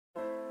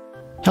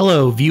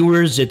Hello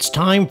viewers, it's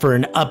time for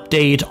an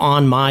update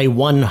on my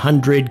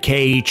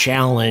 100K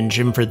challenge,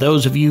 and for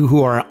those of you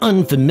who are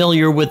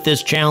unfamiliar with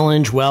this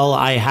challenge, well,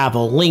 I have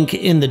a link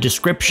in the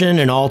description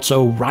and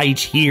also right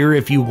here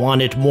if you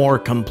want it more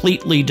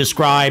completely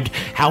described.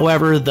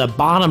 However, the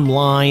bottom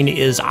line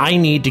is I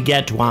need to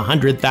get to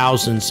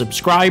 100,000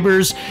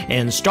 subscribers,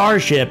 and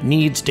Starship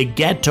needs to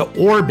get to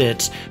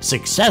orbit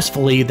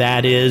successfully,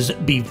 that is,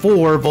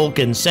 before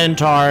Vulcan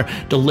Centaur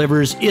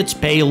delivers its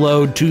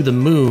payload to the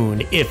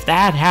moon. If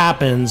that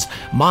happens,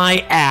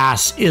 my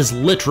ass is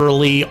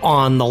literally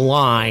on the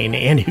line,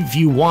 and if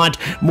you want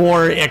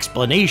more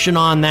explanation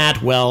on that,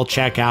 well,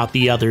 check out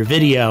the other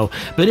video.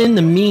 But in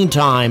the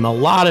meantime, a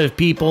lot of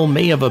people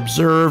may have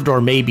observed or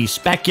may be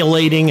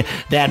speculating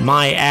that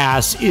my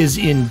ass is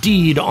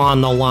indeed on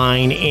the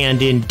line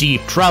and in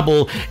deep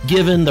trouble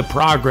given the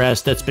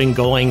progress that's been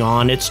going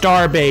on at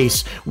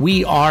Starbase.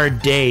 We are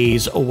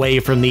days away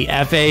from the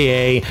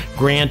FAA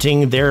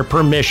granting their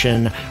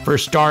permission for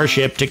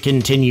Starship to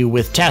continue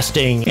with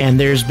testing. And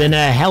there's been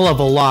a hell of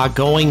a lot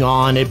going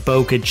on at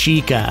Boca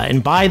Chica.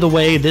 And by the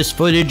way, this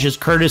footage is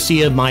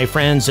courtesy of my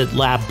friends at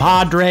Lab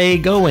Padre.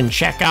 Go and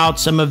check out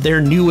some of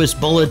their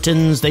newest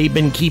bulletins. They've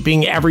been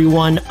keeping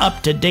everyone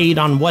up to date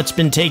on what's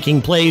been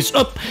taking place.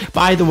 Oh,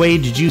 by the way,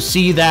 did you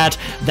see that?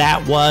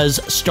 That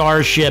was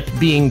Starship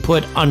being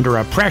put under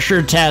a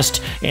pressure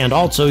test. And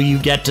also you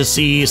get to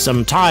see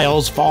some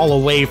tiles fall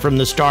away from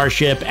the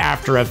Starship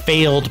after a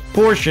failed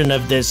portion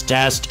of this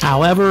test.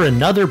 However,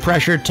 another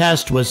pressure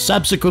test was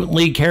subsequently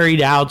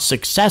carried out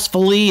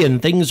successfully,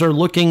 and things are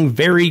looking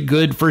very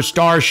good for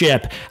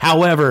Starship.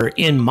 However,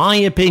 in my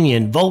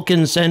opinion,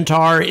 Vulcan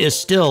Centaur is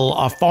still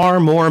a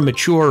far more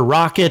mature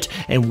rocket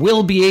and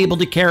will be able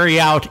to carry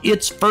out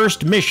its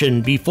first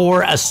mission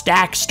before a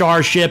stacked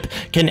Starship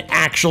can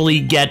actually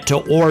get to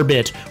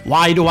orbit.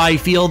 Why do I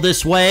feel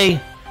this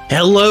way?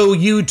 Hello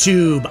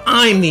YouTube,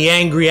 I'm the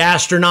Angry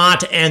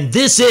Astronaut, and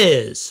this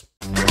is...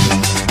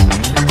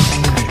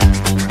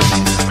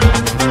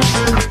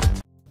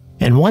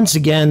 And once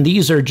again,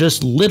 these are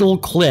just little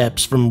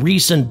clips from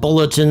recent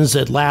bulletins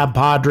that Lab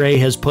Padre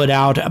has put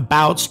out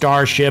about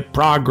Starship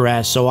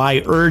progress, so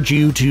I urge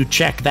you to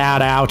check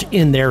that out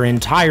in their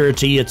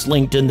entirety. It's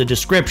linked in the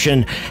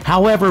description.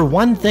 However,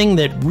 one thing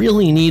that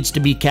really needs to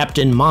be kept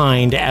in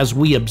mind as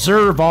we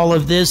observe all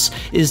of this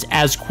is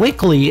as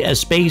quickly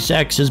as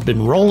SpaceX has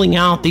been rolling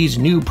out these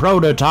new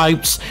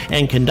prototypes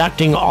and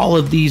conducting all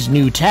of these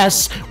new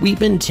tests, we've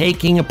been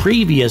taking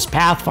previous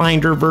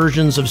Pathfinder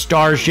versions of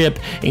Starship,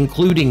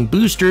 including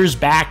boosters,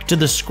 back to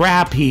the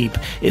scrap heap.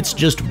 It's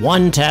just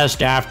one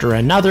test after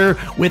another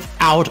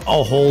without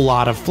a whole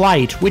lot of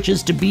flight, which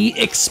is to be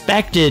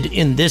expected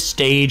in this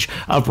stage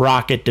of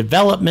rocket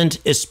development,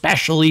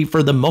 especially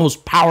for the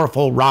most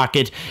powerful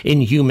rocket in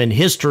human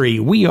history.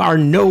 We are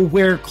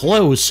nowhere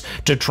close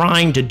to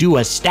trying to do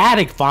a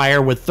static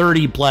fire with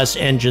 30+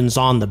 engines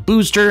on the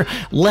booster,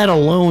 let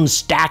alone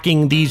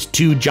stacking these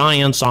two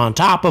giants on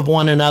top of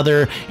one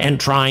another and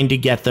trying to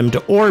get them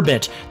to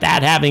orbit.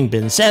 That having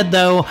been said,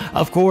 though,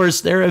 of course,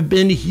 there have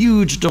been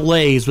huge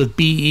delays with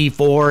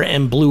BE-4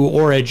 and Blue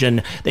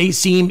Origin. They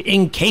seem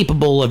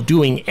incapable of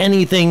doing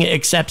anything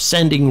except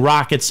sending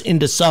rockets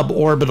into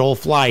suborbital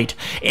flight.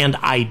 And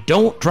I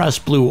don't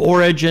trust Blue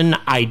Origin,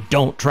 I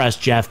don't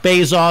trust Jeff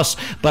Bezos,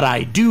 but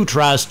I do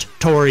trust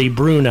Tory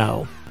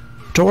Bruno.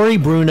 Tory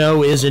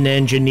Bruno is an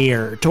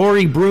engineer.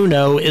 Tory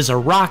Bruno is a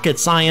rocket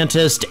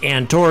scientist,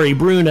 and Tory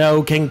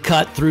Bruno can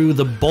cut through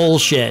the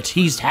bullshit.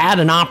 He's had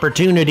an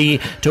opportunity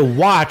to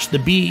watch the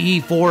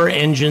BE-4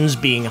 engines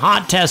being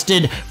hot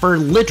tested for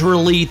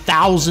literally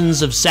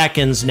thousands of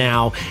seconds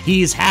now.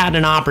 He's had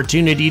an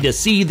opportunity to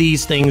see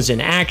these things in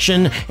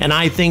action, and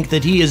I think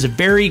that he is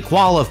very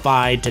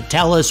qualified to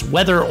tell us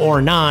whether or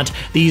not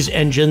these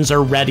engines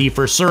are ready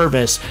for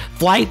service.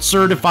 Flight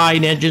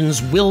certified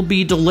engines will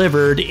be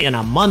delivered in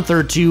a month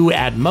or two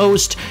at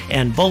most,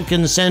 and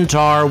Vulcan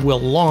Centaur will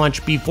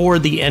launch before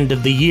the end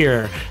of the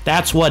year.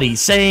 That's what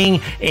he's saying,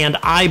 and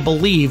I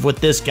believe what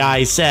this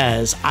guy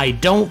says. I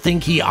don't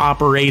think he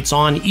operates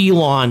on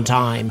Elon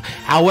time.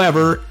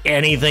 However,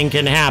 anything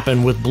can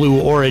happen with Blue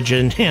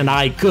Origin, and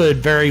I could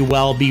very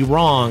well be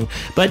wrong.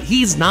 But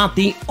he's not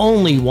the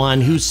only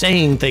one who's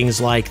saying things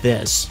like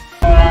this.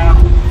 4,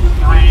 3,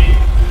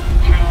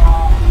 2,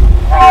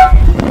 1.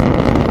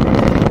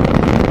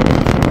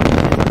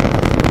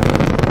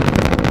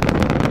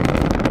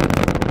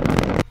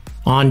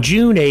 On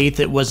June 8th,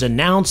 it was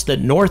announced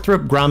that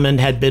Northrop Grumman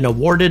had been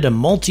awarded a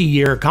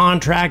multi-year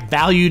contract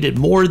valued at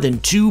more than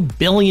 $2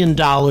 billion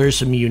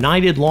from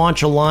United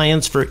Launch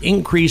Alliance for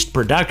increased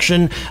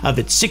production of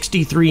its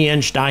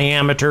 63-inch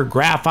diameter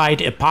graphite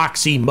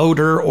epoxy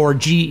motor, or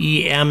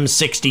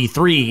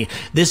GEM-63.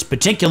 This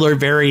particular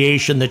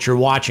variation that you're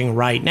watching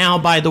right now,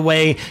 by the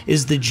way,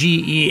 is the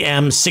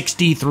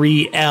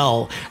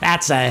GEM-63L.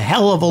 That's a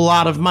hell of a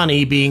lot of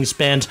money being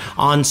spent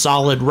on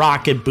solid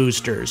rocket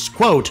boosters.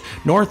 Quote,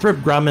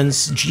 Northrop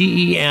Grumman's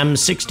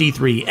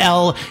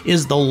GEM-63L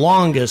is the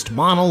longest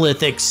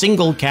monolithic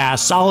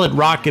single-cast solid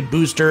rocket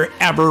booster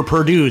ever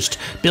produced.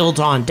 Built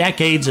on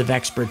decades of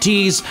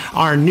expertise,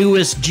 our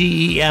newest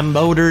GEM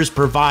motors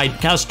provide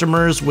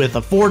customers with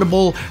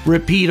affordable,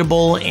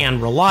 repeatable,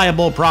 and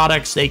reliable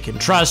products they can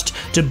trust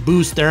to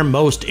boost their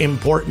most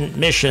important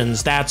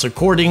missions. That's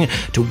according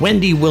to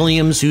Wendy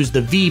Williams, who's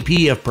the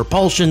VP of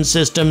Propulsion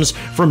Systems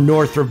from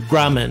Northrop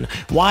Grumman.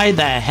 Why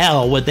the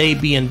hell would they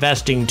be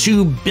investing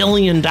 $2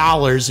 billion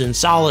in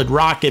solid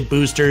rocket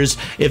boosters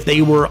if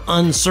they were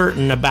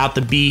uncertain about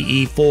the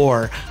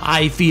BE-4?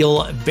 I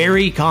feel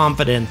very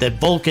confident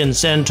that Vulcan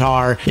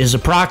Centaur is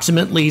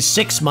approximately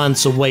 6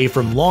 months away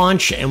from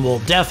launch and will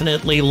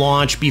definitely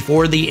launch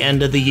before the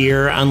end of the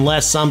year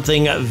unless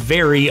something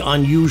very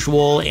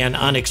unusual and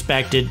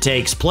unexpected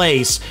takes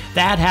place.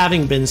 That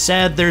having been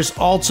said, there's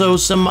also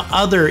some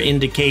other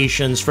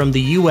indications from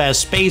the U.S.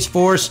 Space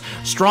Force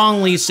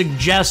strongly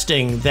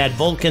suggesting that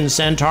Vulcan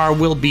Centaur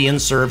will be in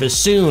service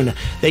soon.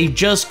 They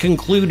just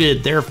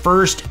concluded their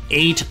first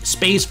 8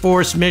 Space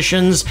Force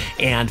missions,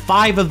 and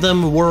 5 of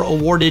them were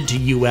awarded to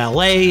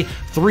ULA,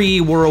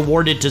 3 were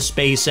awarded to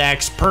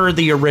SpaceX per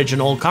the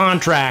original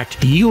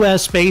contract. The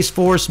U.S. Space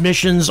Force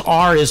missions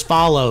are as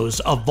follows: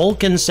 a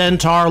Vulcan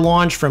Centaur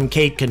launch from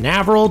Cape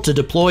Canaveral to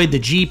deploy the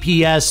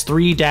GPS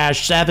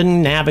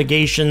 3-7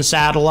 navigation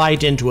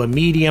satellite into a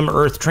medium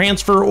Earth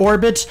transfer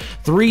orbit,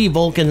 3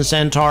 Vulcan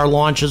Centaur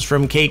launches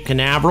from Cape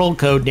Canaveral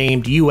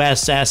codenamed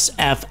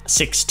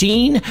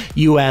USSF-16,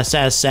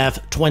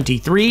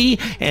 USSF-23,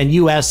 and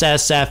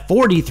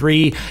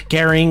USSF-43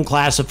 carrying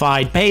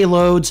classified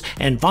payloads,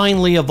 and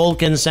finally a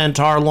Vulcan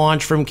Centaur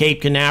launch from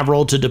Cape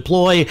Canaveral to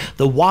deploy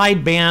the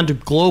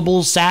wideband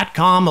global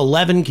SATCOM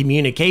 11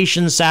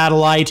 communication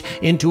satellite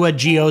into a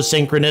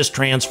geosynchronous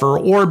transfer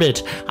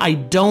orbit. I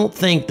don't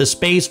think the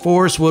Space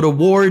Force would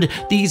award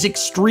these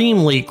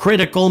extremely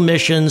critical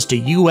missions to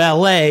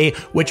ULA,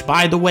 which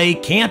by the way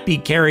can't be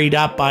carried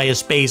up by a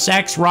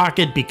SpaceX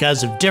rocket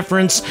because of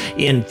difference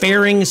in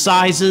fairing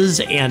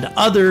sizes and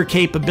other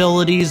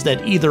capabilities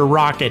that either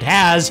rocket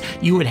has.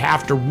 You would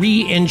have to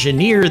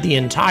re-engineer the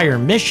entire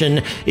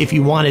mission if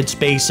you wanted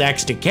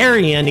SpaceX to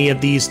carry any of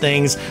these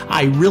things.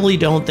 I really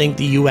don't think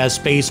the US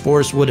Space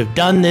Force would have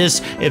done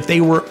this if they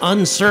were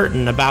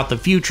uncertain about the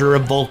future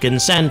of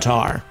Vulcan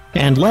Centaur.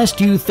 And lest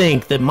you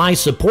think that my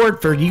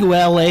support for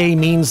ULA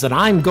means that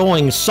I'm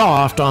going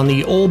soft on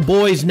the Old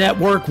Boys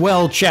Network,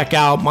 well, check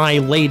out my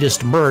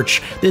latest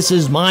merch. This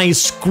is my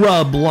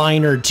Scrub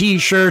Liner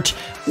t-shirt.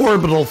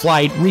 Orbital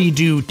Flight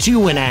Redo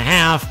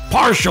 2.5,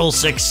 partial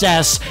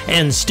success,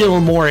 and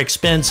still more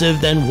expensive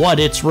than what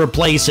it's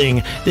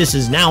replacing. This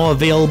is now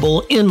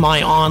available in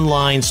my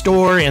online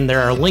store, and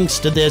there are links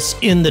to this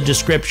in the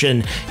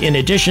description. In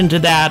addition to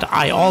that,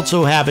 I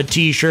also have a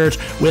t-shirt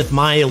with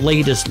my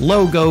latest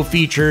logo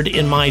featured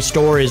in my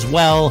store as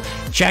well.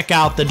 Check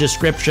out the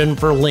description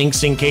for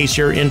links in case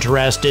you're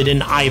interested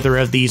in either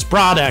of these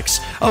products.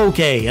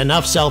 Okay,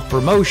 enough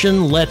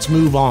self-promotion, let's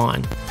move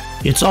on.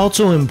 It's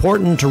also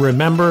important to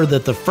remember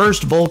that the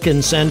first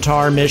Vulcan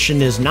Centaur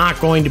mission is not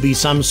going to be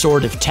some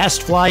sort of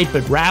test flight,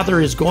 but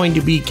rather is going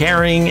to be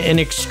carrying an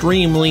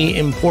extremely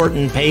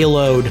important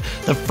payload.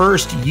 The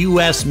first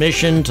U.S.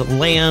 mission to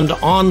land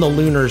on the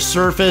lunar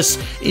surface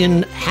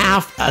in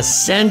half a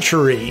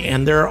century,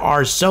 and there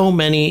are so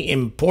many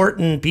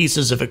important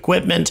pieces of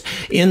equipment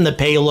in the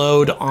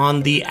payload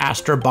on the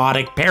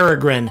astrobotic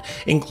Peregrine,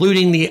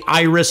 including the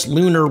Iris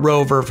lunar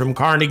rover from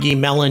Carnegie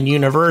Mellon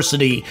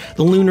University,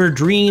 the Lunar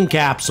Dream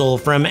capsule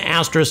from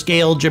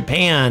Astroscale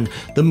Japan,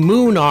 the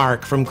Moon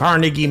Arc from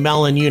Carnegie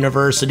Mellon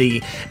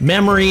University,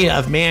 Memory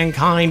of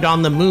Mankind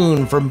on the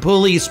Moon from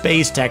Puli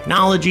Space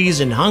Technologies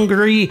in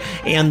Hungary,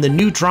 and the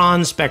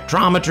Neutron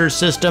Spectrometer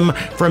System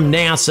from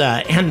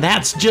NASA. And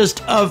that's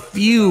just a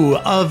few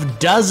of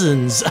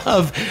dozens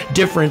of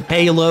different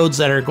payloads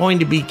that are going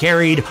to be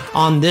carried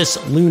on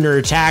this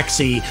lunar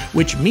taxi,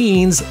 which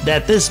means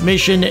that this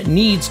mission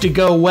needs to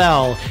go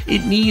well.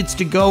 It needs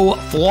to go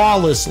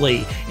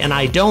flawlessly, and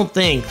I don't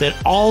think that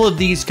all of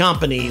these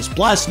companies,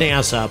 plus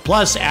NASA,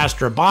 plus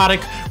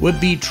Astrobotic, would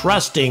be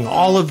trusting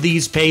all of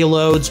these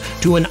payloads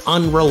to an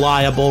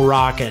unreliable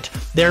rocket.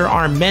 There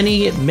are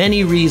many,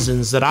 many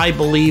reasons that I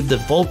believe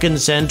that Vulcan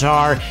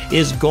Centaur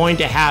is going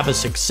to have a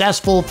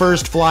successful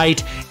first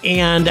flight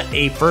and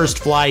a first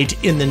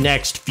flight in the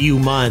next few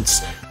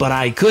months. But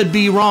I could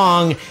be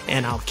wrong,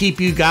 and I'll keep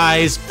you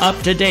guys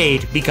up to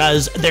date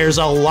because there's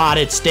a lot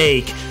at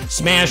stake.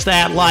 Smash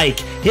that like,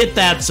 hit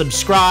that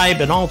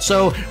subscribe, and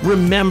also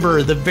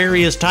remember the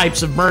various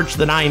types of merch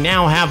that I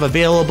now have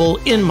available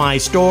in my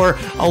store,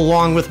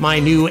 along with my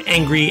new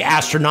Angry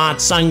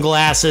Astronaut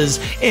sunglasses.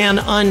 And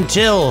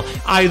until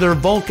either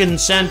Vulcan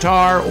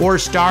Centaur or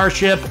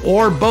Starship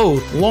or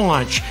both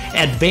launch,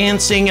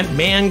 advancing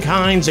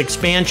mankind's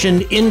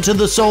expansion into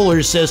the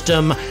solar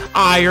system,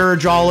 I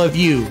urge all of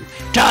you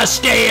to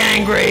stay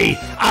angry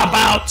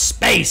about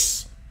space.